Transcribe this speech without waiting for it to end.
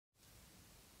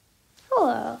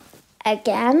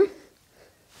again.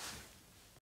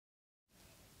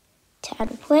 Time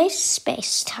to play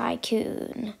Space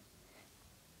Tycoon.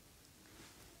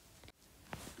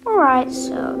 Alright,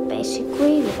 so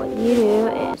basically what you do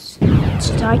is, it's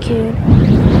a tycoon,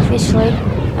 obviously,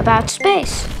 about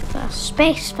space, for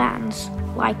space fans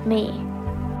like me.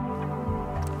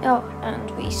 Oh, and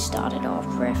we started off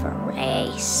with a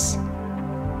race.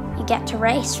 You get to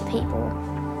race people.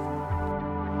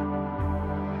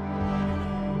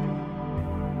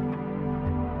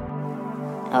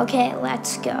 Okay,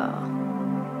 let's go.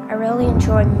 I really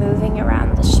enjoy moving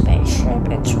around the spaceship,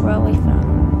 it's really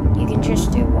fun. You can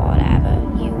just do whatever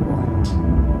you want.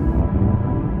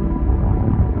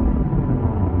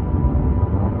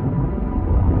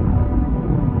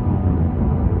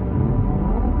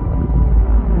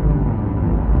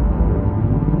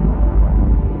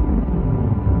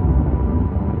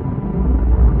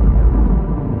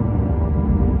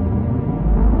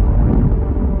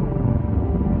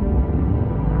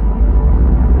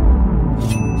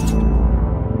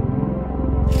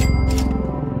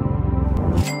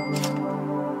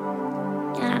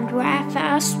 We're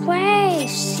first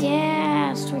place!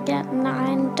 Yes, we get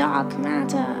 9 dark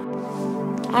matter.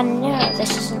 And no,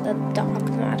 this isn't the dark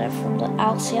matter from the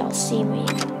LCLC meme.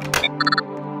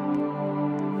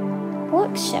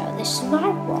 Look, so this is my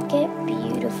rocket,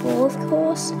 beautiful of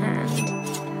course, and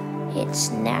it's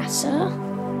NASA.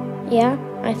 Yeah,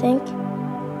 I think.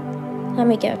 Let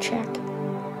me go check.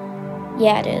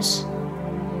 Yeah, it is.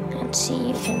 And see,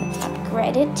 you can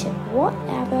upgrade it to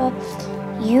whatever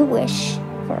you wish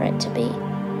for it to be.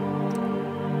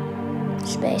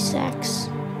 SpaceX,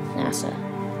 NASA.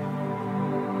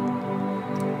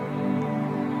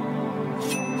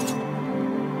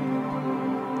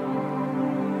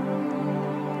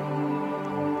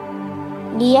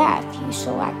 Yeah, if you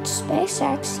select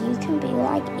SpaceX, you can be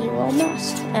like Elon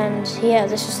Musk. And here,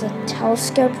 this is the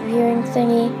telescope viewing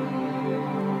thingy.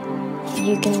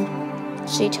 You can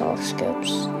see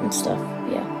telescopes and stuff,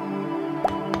 yeah.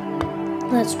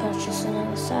 Let's purchase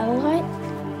another satellite,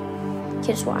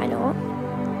 because why not?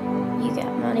 You get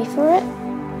money for it.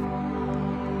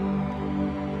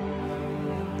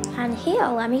 And here,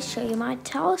 let me show you my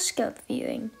telescope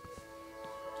viewing.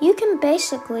 You can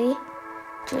basically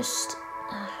just,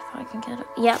 if I can get it,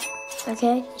 yep,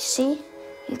 okay, you see?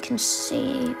 You can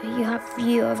see, you have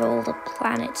view of all the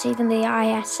planets, even the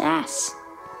ISS.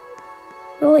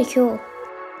 Really cool.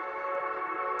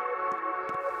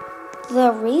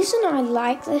 The reason I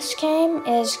like this game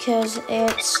is because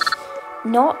it's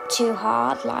not too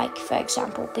hard, like for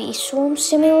example Bee Swarm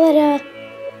Simulator,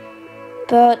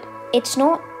 but it's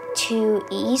not too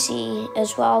easy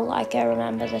as well. Like I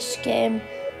remember this game,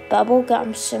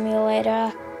 Bubblegum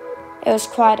Simulator, it was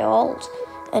quite old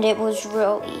and it was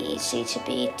really easy to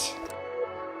beat.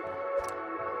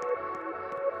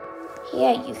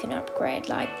 Here you can upgrade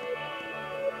like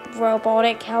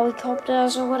robotic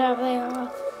helicopters or whatever they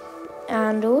are.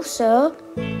 And also,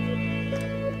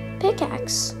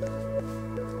 pickaxe.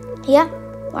 Yeah,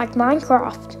 like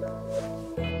Minecraft.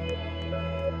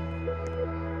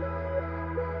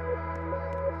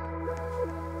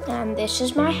 And this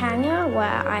is my hangar where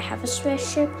I have a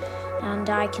spaceship and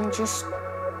I can just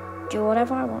do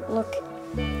whatever I want. Look,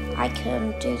 I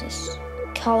can do this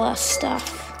color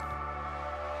stuff.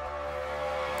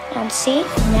 And see,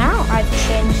 now I've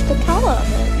changed the color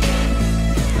of it.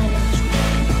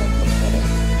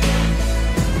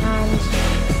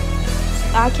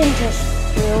 I can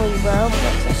just really roam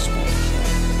with this spaceship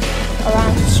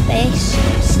around space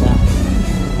and stuff,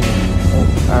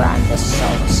 around this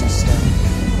solar system,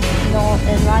 not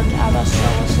in like other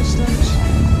solar systems.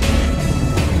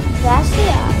 That's the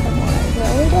Earth, and what I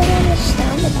really don't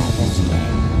understand about this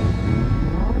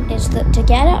game is that to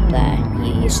get up there,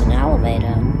 you use an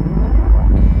elevator.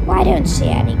 Well, I don't see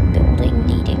any building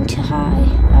needing to high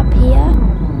up here,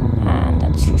 and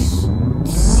let's just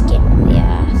skim the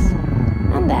Earth.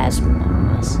 And there's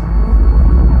Mars.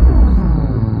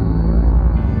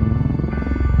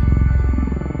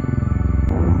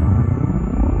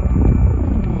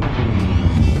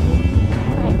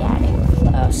 I'm getting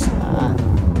closer.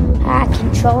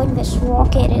 Controlling this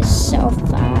rocket is so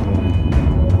fun.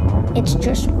 It's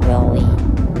just really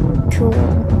cool.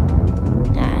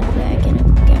 And we're gonna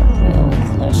get really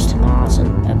close to Mars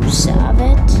and observe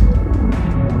it.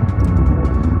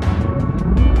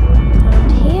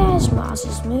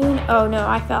 Mars's moon. Oh no,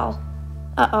 I fell.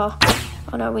 Uh-oh.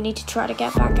 Oh no, we need to try to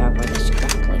get back up with this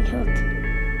grappling hook.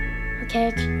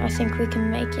 Okay, I think we can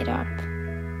make it up.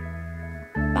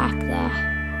 Back there.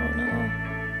 Oh no.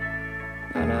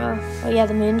 Oh no. Oh yeah,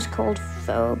 the moon's called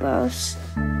Phobos.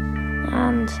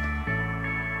 And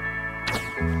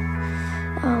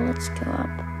let's go up.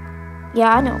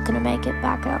 Yeah, I'm not gonna make it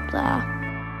back up there.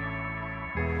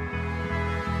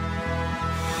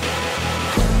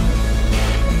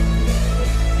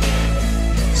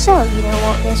 So, you know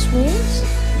what this means?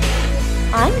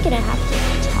 I'm gonna have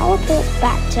to teleport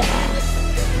back to Earth.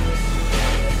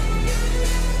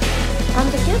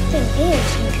 And the good thing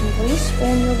is, you can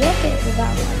respawn your rocket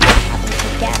without having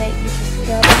to get it. You just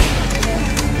go back to it.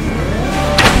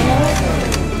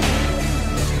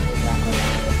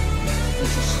 You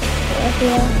just go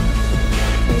here,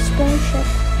 respawn ship,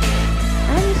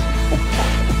 and hit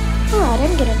back. Alright,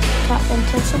 I'm gonna tap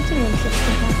until something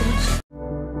interesting happens.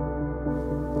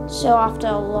 So after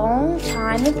a long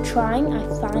time of trying, I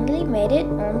finally made it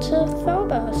onto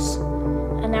Phobos.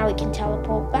 And now we can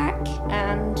teleport back,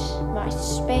 and my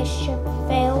spaceship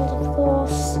failed, of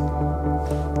course.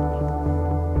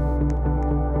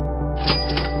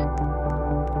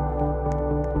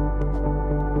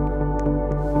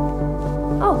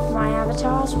 Oh, my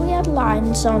avatar's we had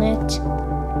lines on it.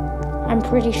 I'm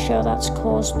pretty sure that's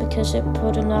caused because it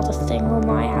put another thing on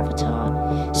my avatar.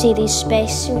 See, these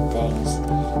spacesuit things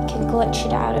can glitch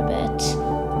it out a bit.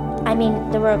 I mean,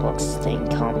 the Roblox thing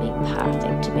can't be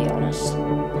perfect, to be honest.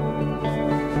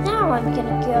 Now I'm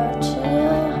gonna go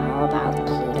to, how about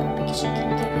Pluto, because it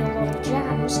can give you a lot of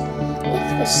gems if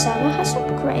the server has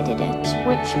upgraded it,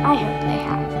 which I hope they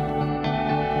have.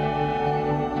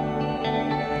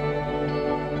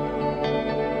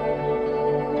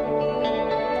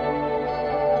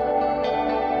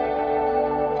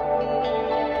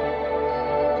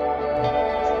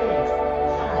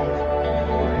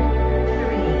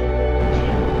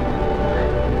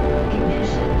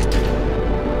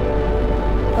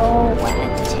 Oh,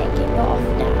 we're taking off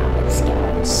now. It's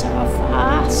going so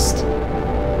fast.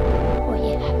 Oh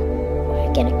yeah,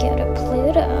 we're gonna go to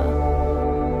Pluto.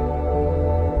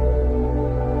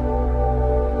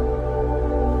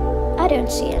 I don't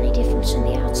see any difference in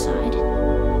the outside.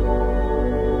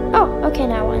 Oh, okay,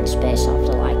 now we're in space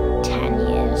after like 10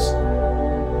 years.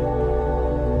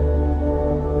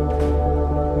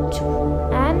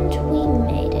 And we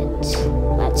made it.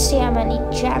 Let's see how many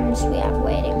gems we have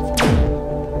waiting for me.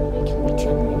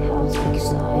 Regenerate health because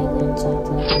the islands are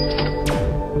there.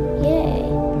 Yay.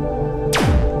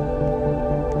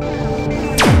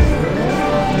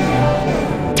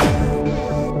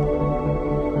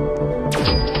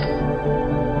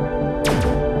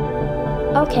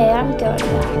 Okay, I'm going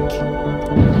back.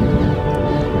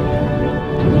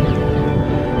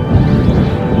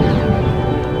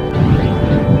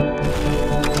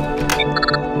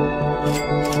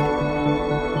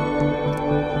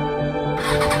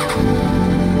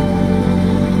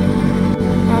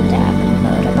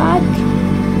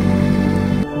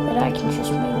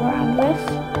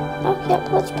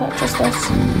 Let's purchase this.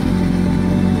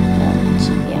 And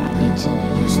yeah, I need to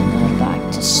use the motorbike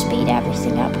to speed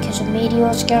everything up because a meteor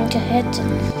is going to hit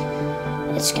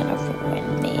and it's going to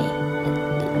ruin me.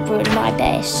 Ruin my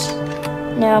base.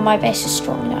 No, my base is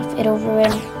strong enough.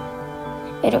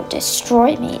 It'll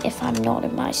destroy me if I'm not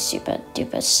in my super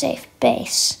duper safe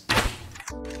base.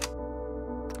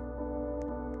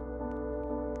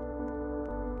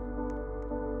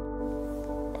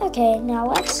 Okay, now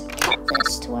let's cut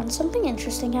this to when something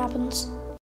interesting happens.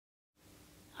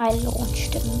 I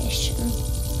launched a mission,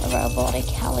 a robotic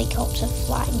helicopter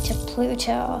flying to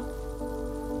Pluto.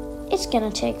 It's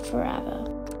gonna take forever.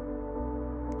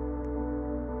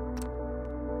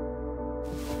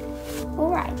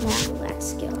 Alright, now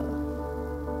let's go.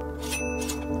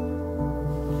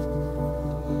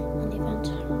 An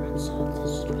event runs out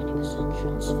this 20%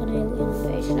 chance of an alien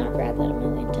invasion. I've read that a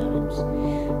million times.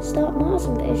 Start Mars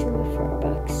invasion with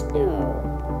Roblox. No,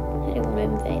 I don't want to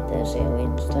invade those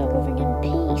aliens. They're living in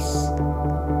peace.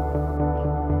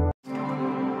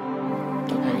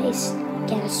 Guys,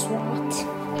 guess what?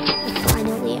 I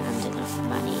finally earned enough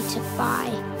money to buy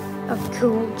a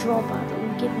cool dropper that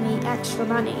will give me extra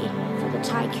money for the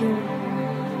Tycoon.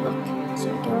 Look, so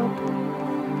go up,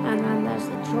 and then there's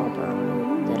the dropper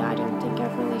room that I don't think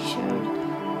I've really showed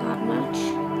that much.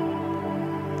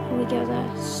 And we go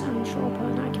there, sun dropper,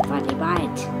 and I can finally buy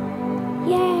it.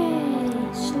 Yay!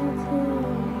 So cool.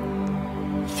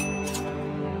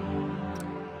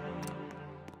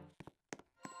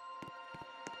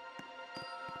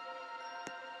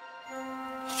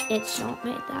 It's not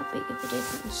made that big of a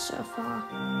difference so far,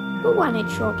 but when it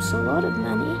drops a lot of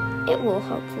money, it will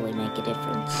hopefully make a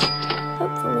difference.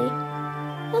 Hopefully.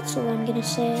 That's all I'm gonna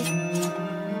say.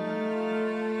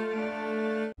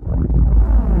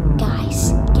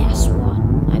 Guys, guess what?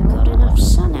 I've got enough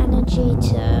sun energy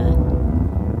to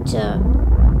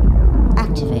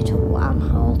activate a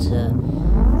wormhole to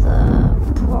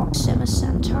the Proxima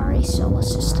Centauri solar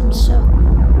system, so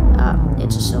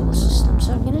it's a solar system,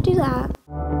 so I'm gonna do that.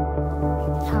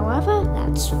 However,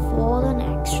 that's for the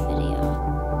next video.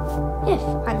 If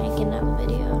I make another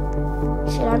video.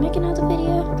 Should I make another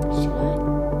video?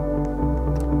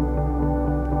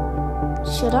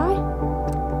 Should I?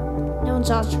 No one's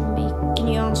answering me. Can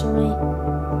you answer me?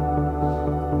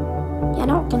 You're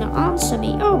not gonna answer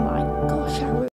me. Oh my gosh,